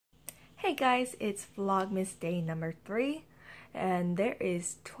Hi guys, it's Vlogmas day number 3 and there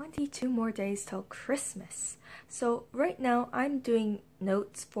is 22 more days till Christmas. So right now I'm doing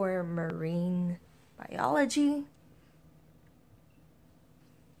notes for marine biology.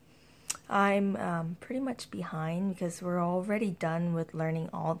 I'm pretty much behind because we're already done with learning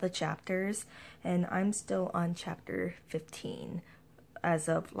all the chapters and I'm still on chapter 15 as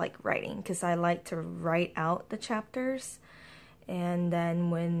of writing, because I like to write out the chapters, and then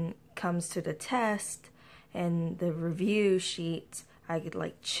when it comes to the test and the review sheet, I could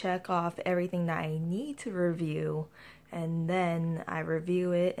check off everything that I need to review, and then I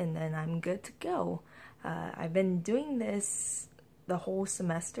review it and then I'm good to go. I've been doing this the whole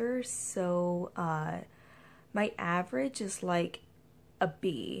semester, so my average is a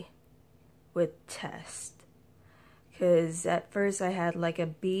B with test. Because at first I had a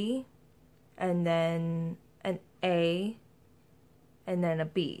B, and then an A, and then a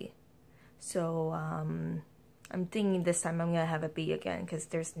B. So I'm thinking this time I'm gonna have a B again, because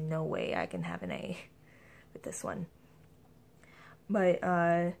there's no way I can have an A with this one. But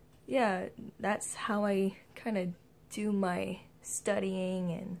yeah, that's how I kind of do my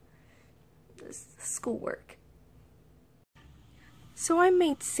studying and schoolwork. So I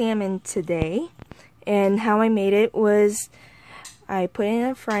made salmon today. And how I made it was I put it in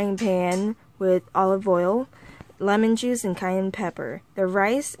a frying pan with olive oil, lemon juice, and cayenne pepper. The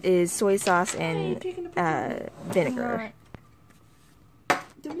rice is soy sauce and vinegar.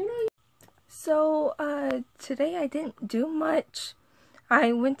 So today I didn't do much.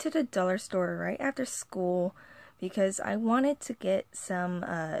 I went to the dollar store right after school because I wanted to get some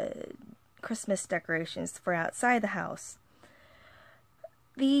Christmas decorations for outside the house.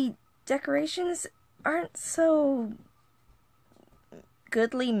 The decorations aren't so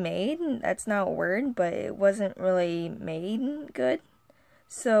goodly made. That's not a word, but it wasn't really made good.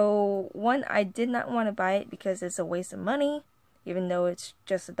 So one, I did not want to buy it because it's a waste of money, even though it's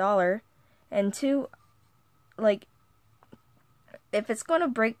just $1. And two, if it's going to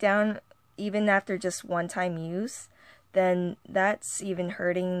break down even after just one-time use, then that's even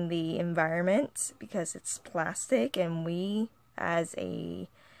hurting the environment because it's plastic, and we as a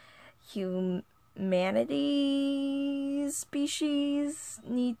humanity species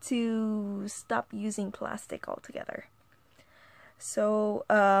need to stop using plastic altogether. So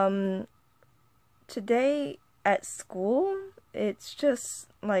today at school, it's just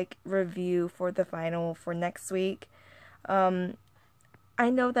review for the final for next week. I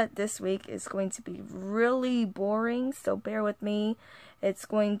know that this week is going to be really boring, so bear with me. It's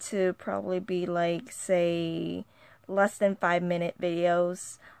going to probably be say less than 5-minute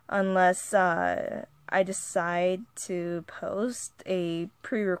videos, unless I decide to post a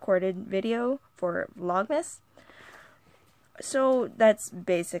pre-recorded video for Vlogmas. So that's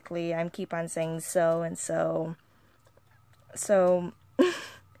basically, I keep on saying so and so. So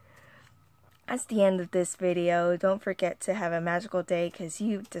that's the end of this video. Don't forget to have a magical day because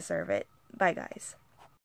you deserve it. Bye guys.